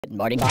Good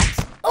morning, box.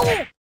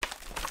 Oh!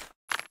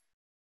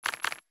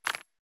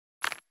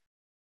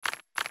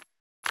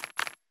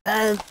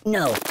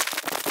 No.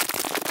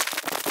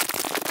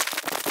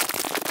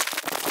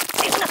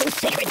 There's nothing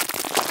sacred.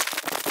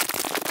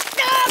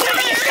 No,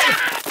 please!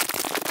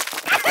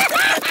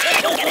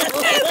 Don't get it!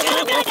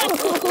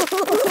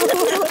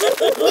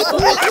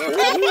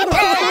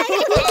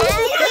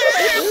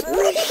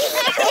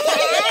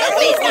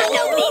 Please, no,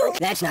 please.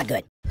 That's not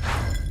good.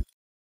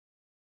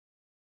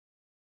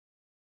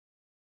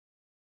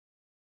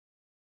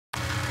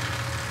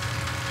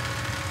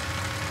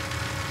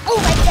 Oh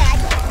my God!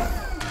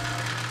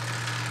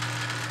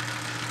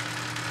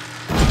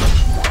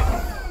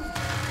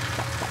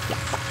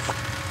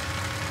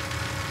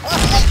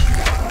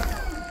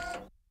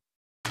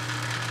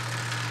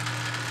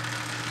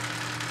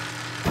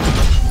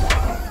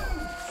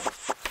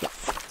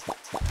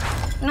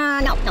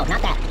 No,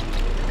 not that.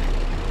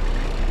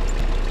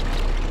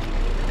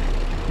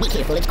 Be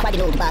careful, it's quite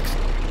an old box.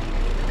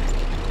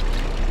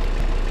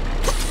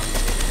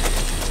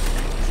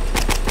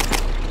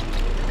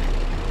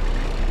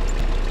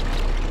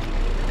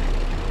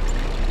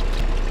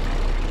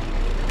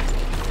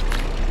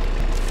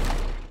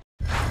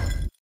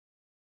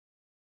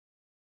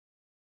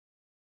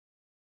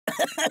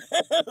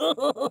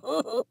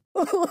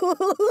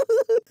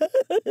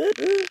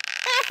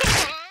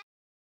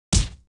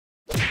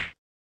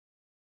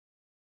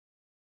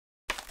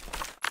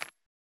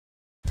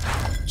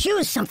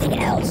 Choose something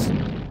else.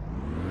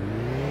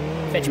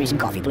 Fetch me some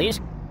coffee, please.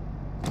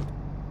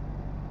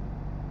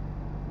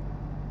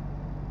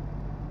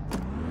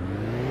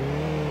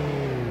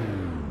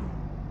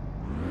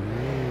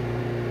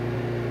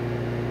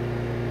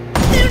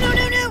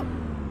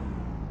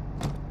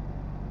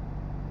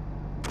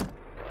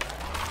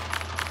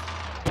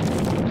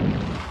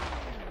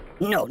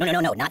 No!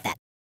 No, not that.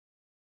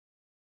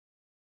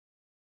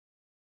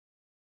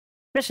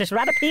 This is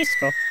rather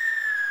peaceful.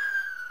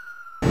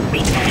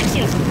 Reach for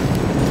actions.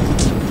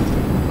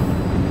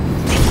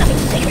 There's nothing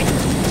sacred.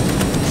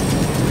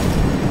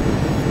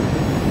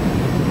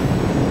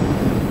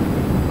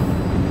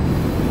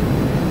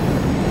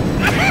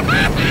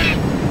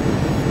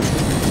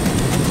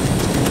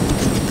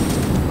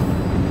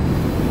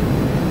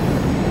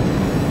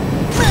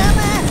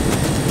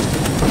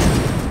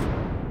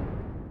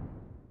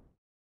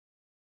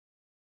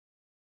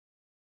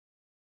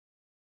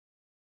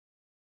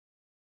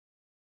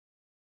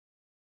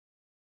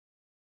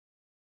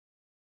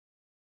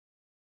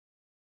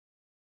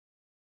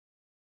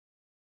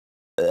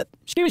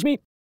 Excuse me.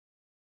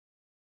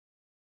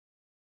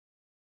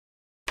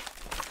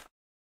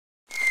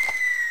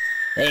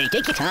 Hey,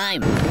 take your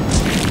time.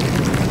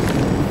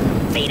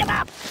 Feed him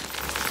up.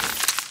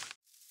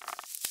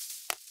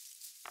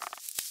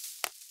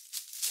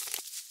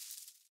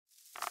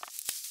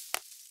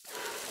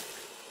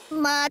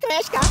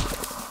 Matryoshka.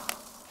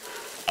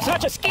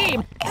 Such a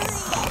scheme.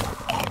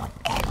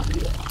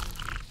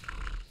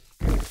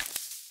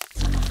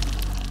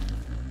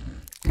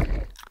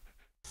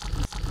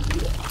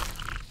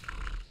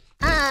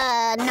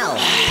 No.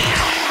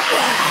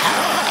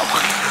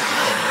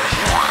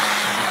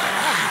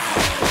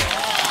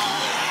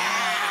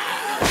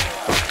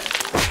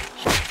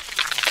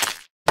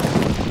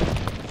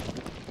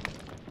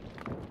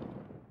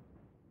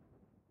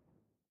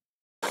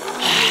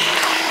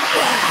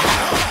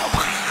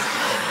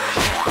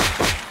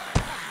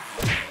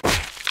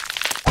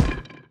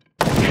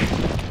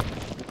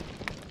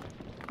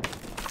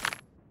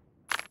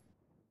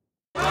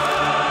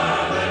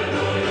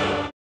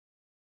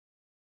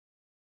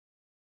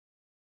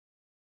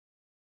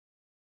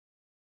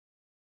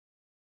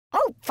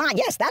 Oh, fine,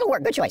 yes, that'll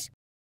work. Good choice.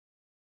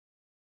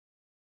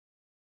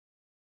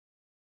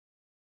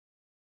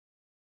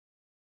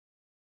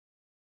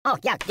 Oh,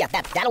 yeah,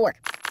 that'll work.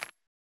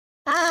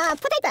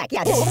 Put that back,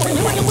 yeah. Stop, you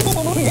might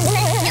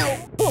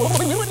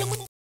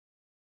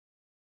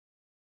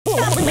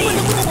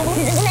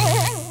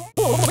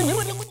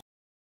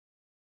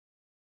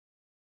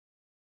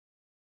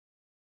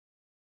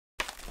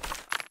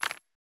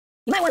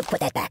want to put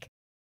that back.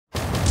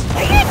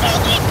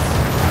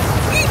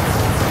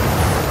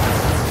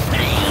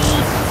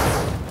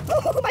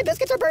 Oh, my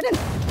biscuits are burning.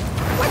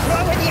 What's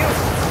wrong with you?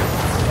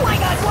 My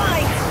God,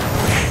 why?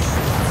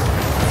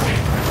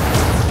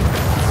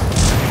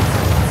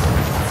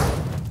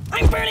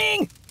 I'm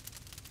burning!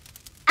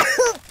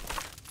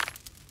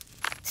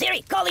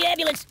 Siri, call the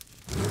ambulance.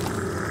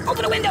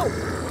 Open a window.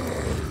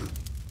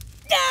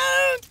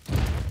 Don't!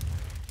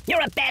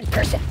 You're a bad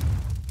person.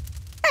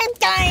 I'm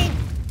dying.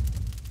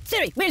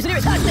 Siri, where's the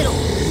nearest hospital?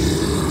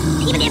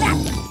 Give me that.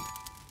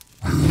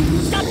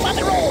 Stop, drop,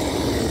 and roll.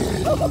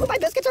 Oh, my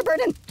biscuits are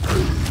burning.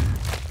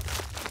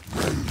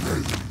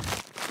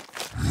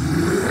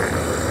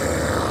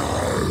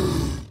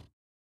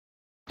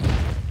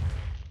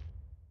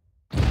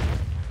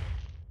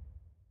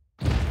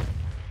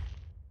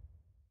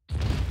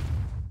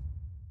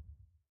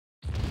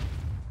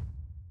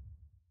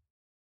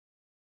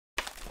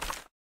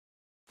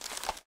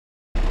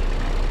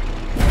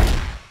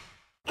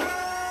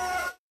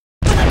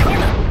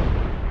 Karma.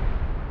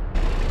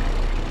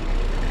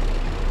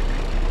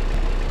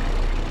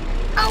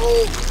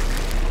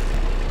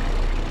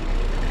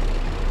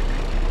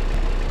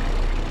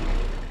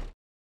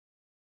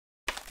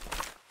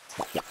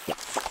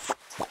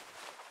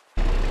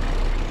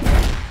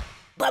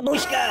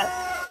 Babushka!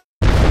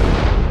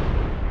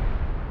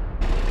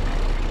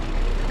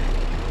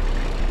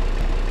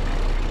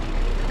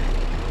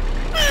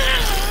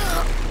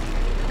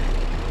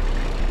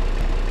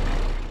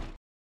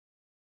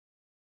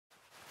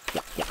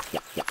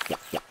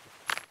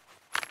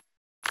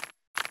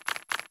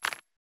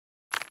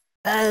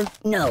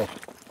 No.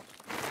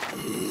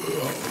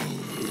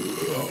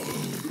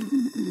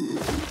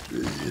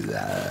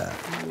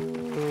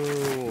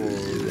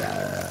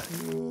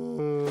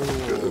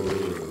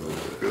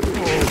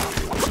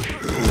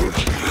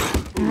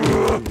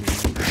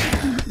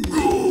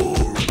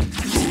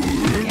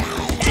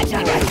 That's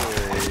not right.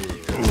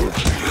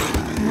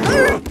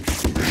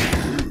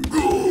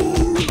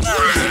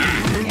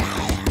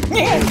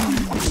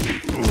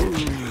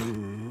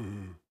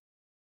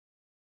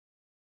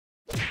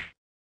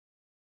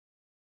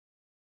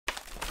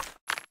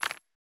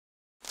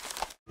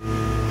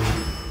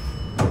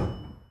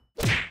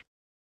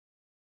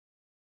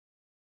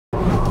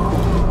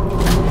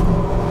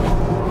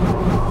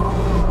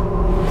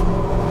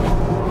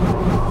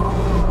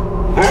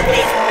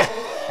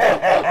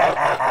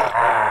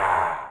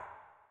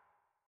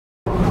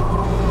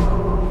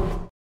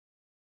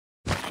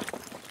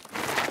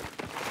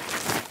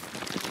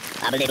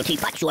 I'm a little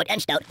teapot, short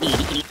and stout.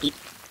 Eat.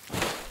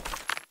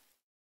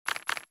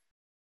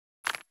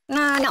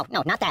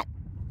 No, not that.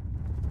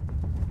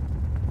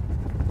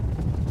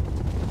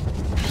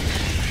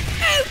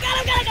 Oh,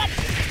 God!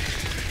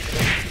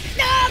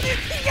 No!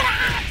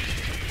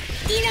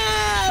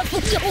 Enough!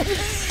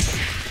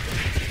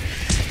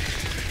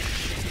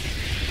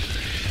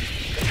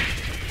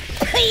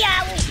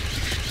 Yow!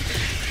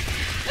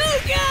 Oh,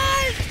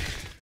 God!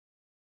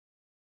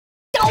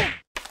 Don't!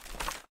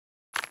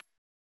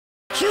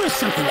 Choose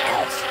something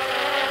else.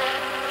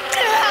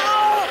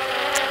 Ow!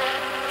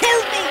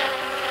 Help me!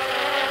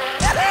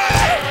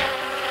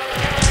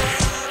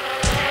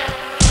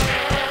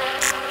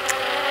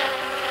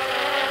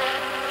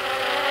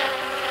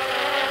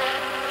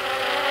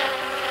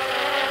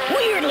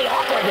 Weirdly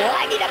awkward.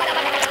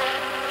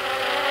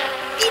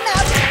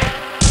 Enough!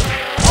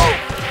 Oh!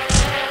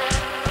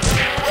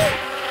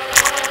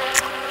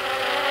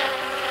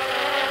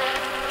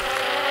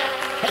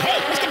 Hey,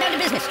 let's get down to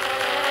business.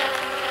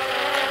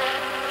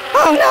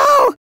 Oh no!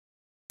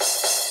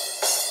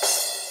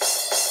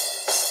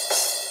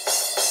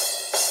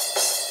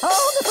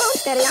 Hold the phone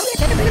steady. I'm gonna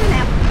take a bit of a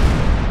nap.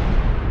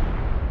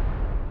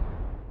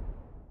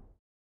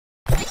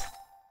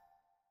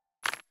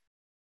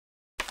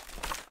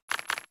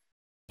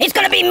 It's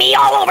gonna be me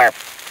all over!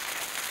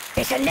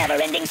 It's a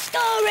never-ending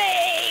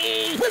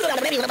story!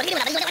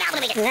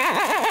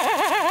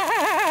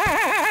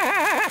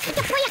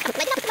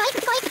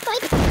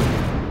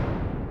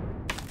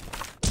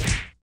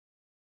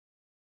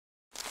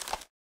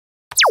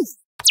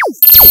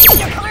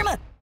 Your karma!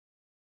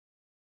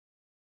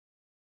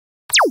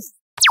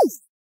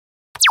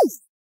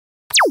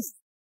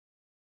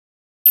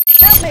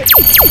 Help me!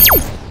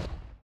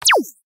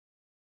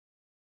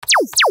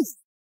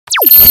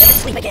 I'll never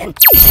sleep again.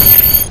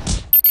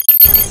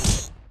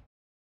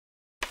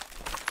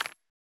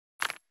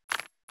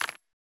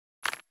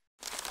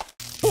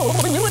 Oh,